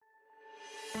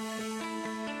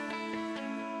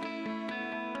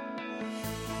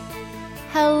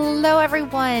Hello,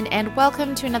 everyone, and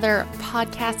welcome to another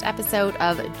podcast episode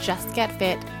of Just Get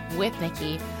Fit with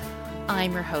Nikki.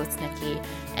 I'm your host, Nikki,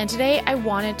 and today I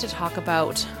wanted to talk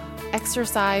about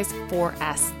exercise for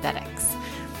aesthetics.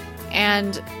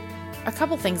 And a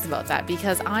couple things about that,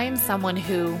 because I am someone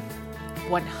who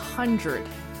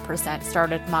 100%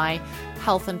 started my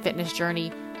health and fitness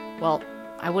journey. Well,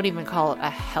 I wouldn't even call it a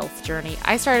health journey.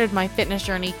 I started my fitness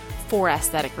journey for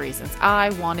aesthetic reasons.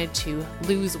 I wanted to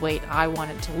lose weight. I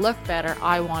wanted to look better.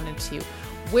 I wanted to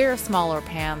wear smaller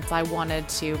pants. I wanted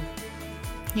to,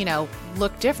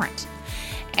 look different.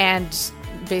 And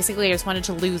basically, I just wanted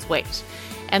to lose weight.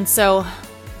 And so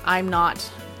I'm not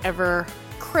ever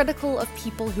critical of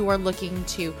people who are looking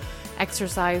to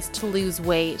exercise to lose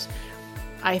weight.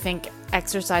 I think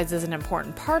exercise is an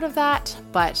important part of that,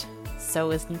 but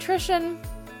so is nutrition.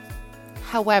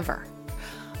 However,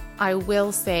 I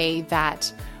will say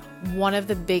that one of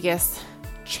the biggest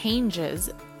changes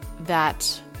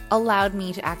that allowed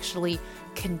me to actually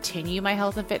continue my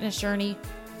health and fitness journey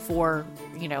for,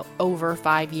 over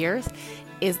 5 years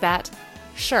is that,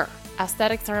 sure,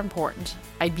 aesthetics are important.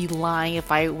 I'd be lying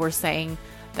if I were saying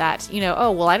that,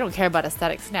 I don't care about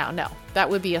aesthetics now. No, that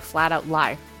would be a flat out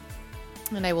lie.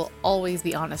 And I will always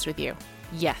be honest with you.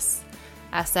 Yes,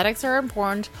 aesthetics are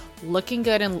important. Looking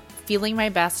good and feeling my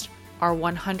best are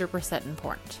 100%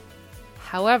 important.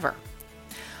 However,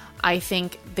 I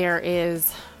think there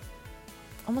is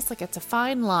almost like it's a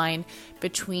fine line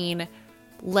between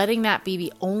letting that be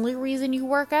the only reason you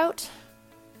work out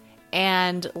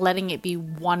and letting it be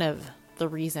one of the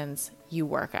reasons you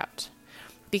work out.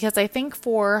 Because I think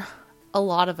for a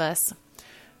lot of us,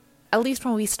 at least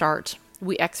when we start,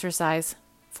 we exercise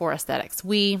for aesthetics.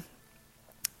 We,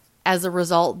 as a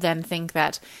result, then think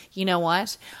that, you know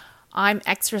what? I'm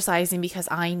exercising because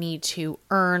I need to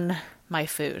earn my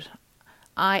food.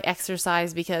 I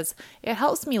exercise because it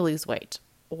helps me lose weight.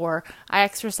 Or I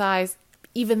exercise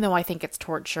even though I think it's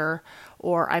torture.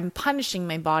 Or I'm punishing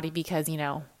my body because,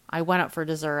 I went out for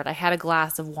dessert. I had a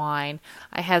glass of wine.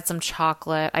 I had some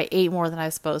chocolate. I ate more than I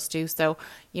was supposed to. So,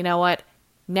 you know what?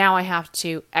 Now I have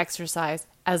to exercise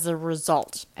as a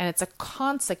result. And it's a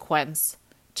consequence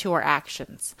to our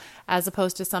actions, as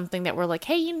opposed to something that we're like,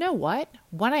 hey, you know what?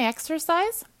 When I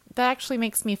exercise, that actually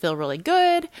makes me feel really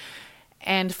good,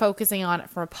 and focusing on it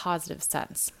from a positive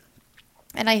sense.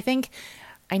 And I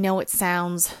know it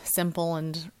sounds simple,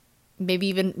 and maybe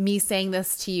even me saying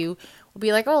this to you will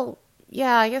be like, oh,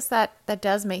 yeah, I guess that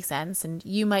does make sense. And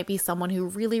you might be someone who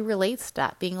really relates to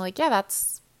that, being like, yeah,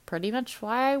 that's pretty much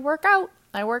why I work out.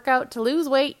 I work out to lose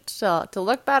weight, to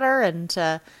look better, and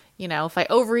to if I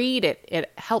overeat,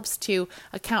 it helps to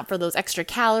account for those extra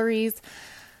calories.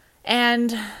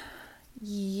 And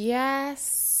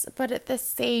yes, but at the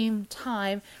same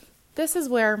time, this is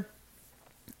where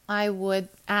I would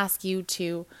ask you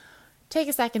to take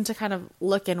a second to kind of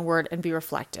look inward and be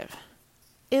reflective.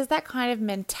 Is that kind of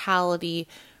mentality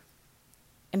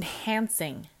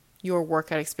enhancing your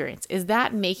workout experience? Is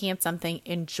that making it something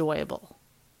enjoyable?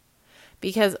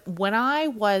 Because when I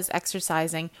was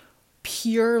exercising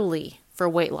purely for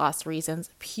weight loss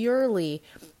reasons, purely,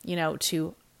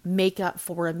 to make up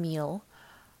for a meal,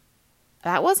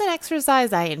 that wasn't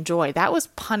exercise I enjoyed. That was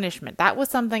punishment. That was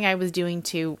something I was doing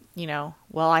to,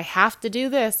 I have to do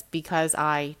this because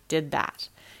I did that.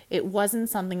 It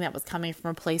wasn't something that was coming from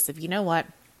a place of,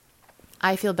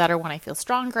 I feel better when I feel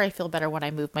stronger. I feel better when I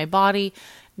move my body.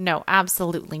 No,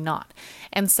 absolutely not.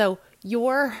 And so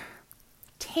your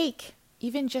take,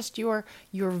 even just your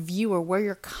view or where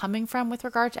you're coming from with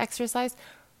regard to exercise,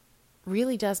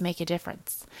 really does make a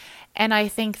difference. And I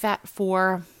think that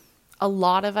for a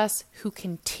lot of us who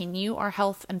continue our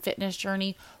health and fitness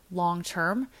journey long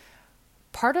term,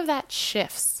 part of that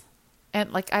shifts.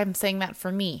 And like I'm saying that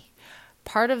for me,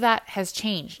 part of that has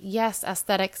changed. Yes,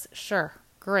 aesthetics, sure,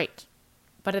 great.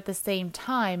 But at the same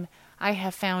time, I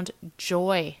have found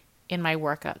joy in my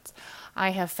workouts.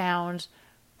 I have found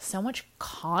so much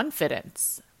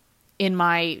confidence in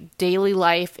my daily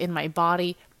life, in my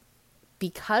body,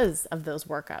 because of those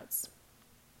workouts.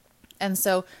 And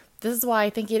so this is why I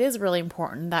think it is really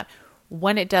important that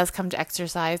when it does come to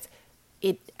exercise,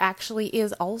 it actually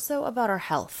is also about our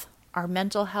health, our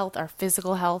mental health, our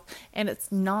physical health, and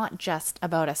it's not just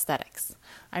about aesthetics.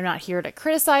 I'm not here to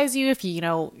criticize you if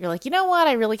you're like, what,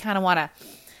 I really kind of want to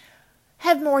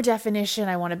have more definition,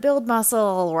 I want to build muscle,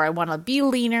 or I want to be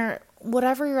leaner.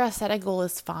 Whatever your aesthetic goal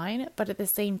is fine, but at the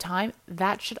same time,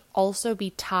 that should also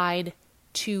be tied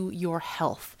to your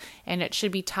health, and it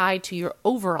should be tied to your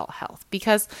overall health,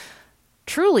 because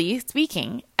truly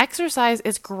speaking, exercise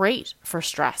is great for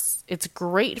stress. It's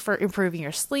great for improving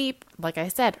your sleep. Like I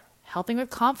said, helping with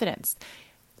confidence.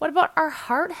 What about our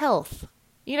heart health?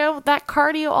 That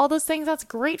cardio, all those things, that's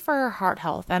great for our heart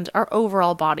health and our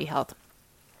overall body health.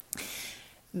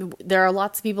 There are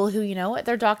lots of people who,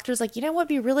 their doctor's like, what would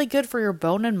be really good for your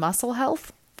bone and muscle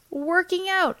health? Working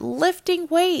out, lifting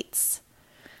weights.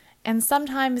 And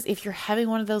sometimes if you're having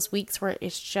one of those weeks where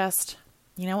it's just,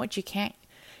 you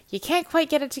can't quite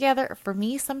get it together. For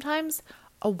me, sometimes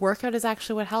a workout is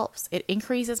actually what helps. It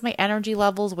increases my energy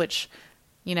levels, which,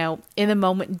 in the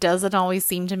moment doesn't always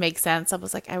seem to make sense. I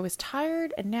was like, I was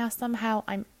tired and now somehow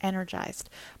I'm energized,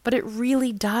 but it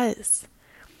really does.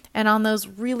 And on those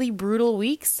really brutal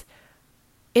weeks,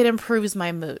 it improves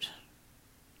my mood.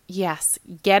 Yes,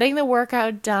 getting the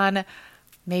workout done,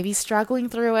 maybe struggling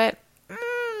through it,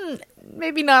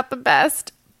 maybe not the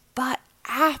best, but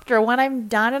after, when I'm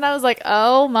done and I was like,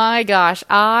 oh my gosh,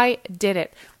 I did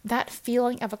it. That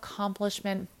feeling of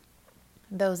accomplishment,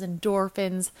 those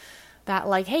endorphins, that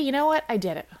like, hey, you know what? I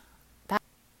did it.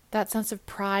 That sense of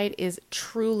pride is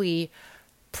truly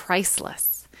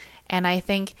priceless. And I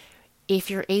think if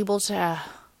you're able to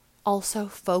also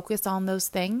focus on those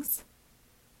things,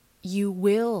 you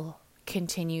will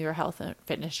continue your health and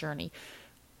fitness journey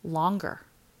longer.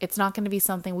 It's not going to be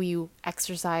something where you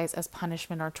exercise as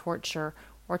punishment or torture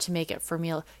or to make it for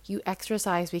meal. You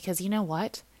exercise because you know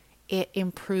what? It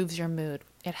improves your mood.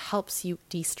 It helps you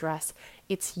de-stress.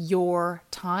 It's your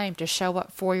time to show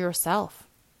up for yourself.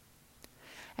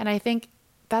 And I think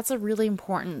that's a really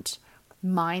important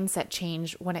mindset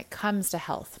change when it comes to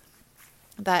health.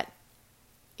 That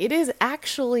it is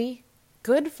actually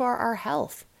good for our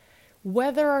health.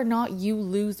 Whether or not you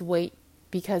lose weight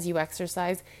because you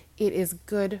exercise, it is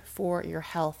good for your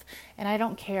health. And I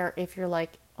don't care if you're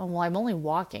like, oh, well, I'm only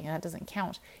walking and that doesn't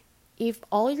count. If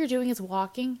all you're doing is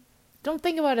walking, don't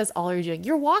think about it as all you're doing.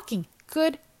 You're walking.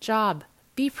 Good job.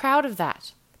 Be proud of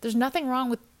that. There's nothing wrong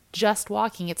with just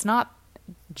walking. It's not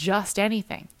just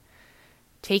anything.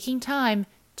 Taking time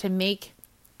to make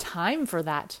time for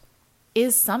that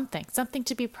is something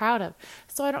to be proud of.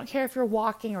 So I don't care if you're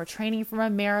walking or training for a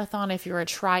marathon, if you're a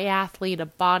triathlete, a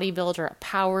bodybuilder, a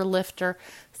power lifter,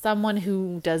 someone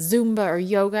who does Zumba or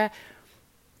yoga,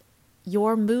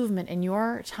 your movement and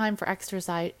your time for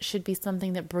exercise should be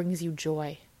something that brings you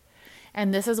joy.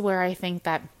 And this is where I think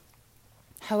that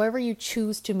however you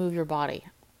choose to move your body,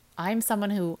 I'm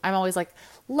someone who, I'm always like,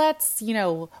 let's,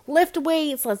 lift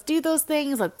weights, let's do those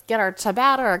things, let's get our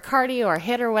Tabata or cardio or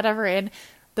HIIT or whatever in.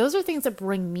 Those are things that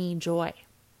bring me joy.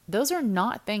 Those are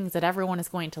not things that everyone is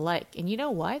going to like. And you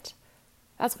know what?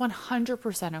 That's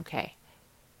 100% okay.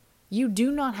 You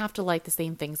do not have to like the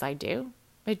same things I do.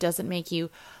 It doesn't make you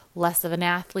less of an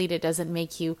athlete. It doesn't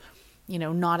make you,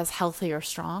 not as healthy or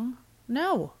strong.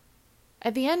 No.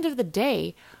 At the end of the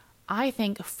day, I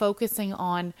think focusing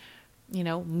on,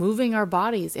 moving our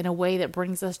bodies in a way that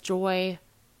brings us joy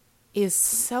is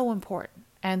so important.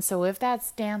 And so if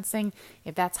that's dancing,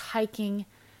 if that's hiking,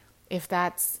 if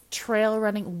that's trail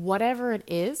running, whatever it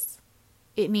is,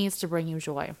 it needs to bring you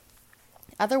joy.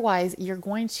 Otherwise, you're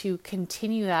going to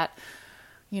continue that,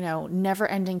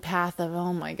 never-ending path of,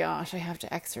 oh my gosh, I have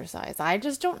to exercise. I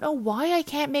just don't know why I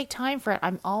can't make time for it.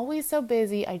 I'm always so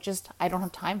busy. I don't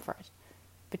have time for it.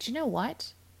 But you know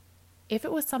what? If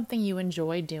it was something you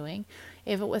enjoyed doing,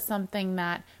 if it was something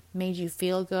that made you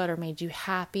feel good or made you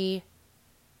happy,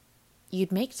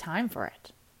 you'd make time for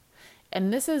it.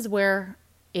 And this is where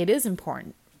it is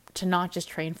important to not just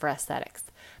train for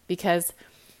aesthetics, because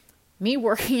me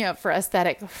working out for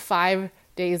aesthetic 5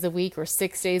 days a week or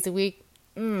 6 days a week,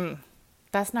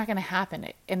 that's not going to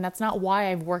happen. And that's not why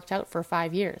I've worked out for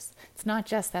 5 years. It's not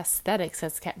just aesthetics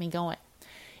that's kept me going.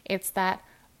 It's that,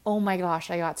 oh my gosh,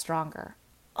 I got stronger.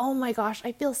 Oh my gosh,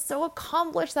 I feel so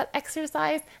accomplished. That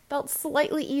exercise felt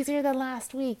slightly easier than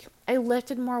last week. I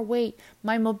lifted more weight.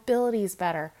 My mobility is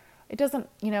better. It doesn't,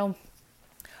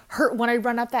 hurt when I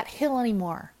run up that hill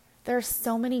anymore. There are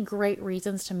so many great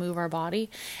reasons to move our body.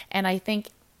 And I think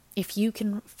if you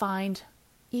can find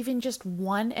even just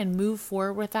one and move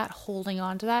forward with that, holding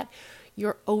on to that,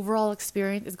 your overall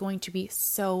experience is going to be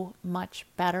so much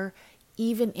better,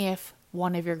 even if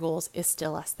one of your goals is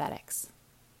still aesthetics.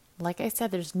 Like I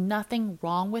said, there's nothing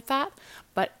wrong with that,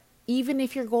 but even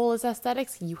if your goal is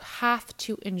aesthetics, you have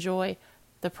to enjoy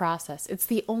the process. It's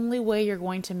the only way you're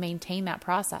going to maintain that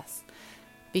process.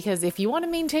 Because if you want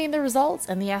to maintain the results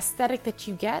and the aesthetic that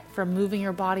you get from moving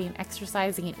your body and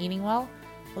exercising and eating well,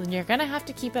 then you're going to have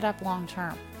to keep it up long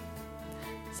term.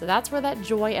 So that's where that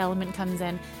joy element comes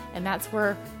in, and that's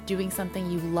where doing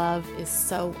something you love is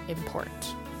so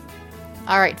important.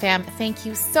 All right, fam, thank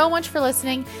you so much for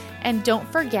listening. And don't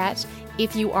forget,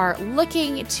 if you are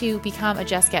looking to become a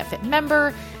Just Get Fit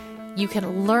member, You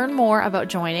can learn more about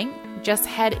joining. Just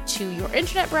head to your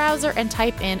internet browser and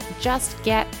type in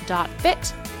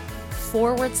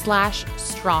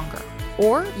justget.fit/stronger.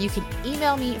 Or you can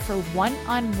email me for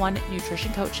one-on-one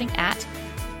nutrition coaching at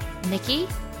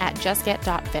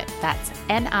nikki@justget.fit. That's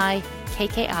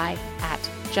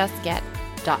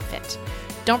nikki@justget.fit.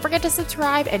 Don't forget to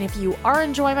subscribe. And if you are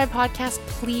enjoying my podcast,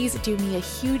 please do me a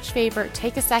huge favor.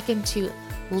 Take a second to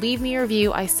leave me a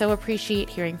review. I so appreciate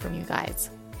hearing from you guys.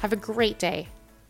 Have a great day.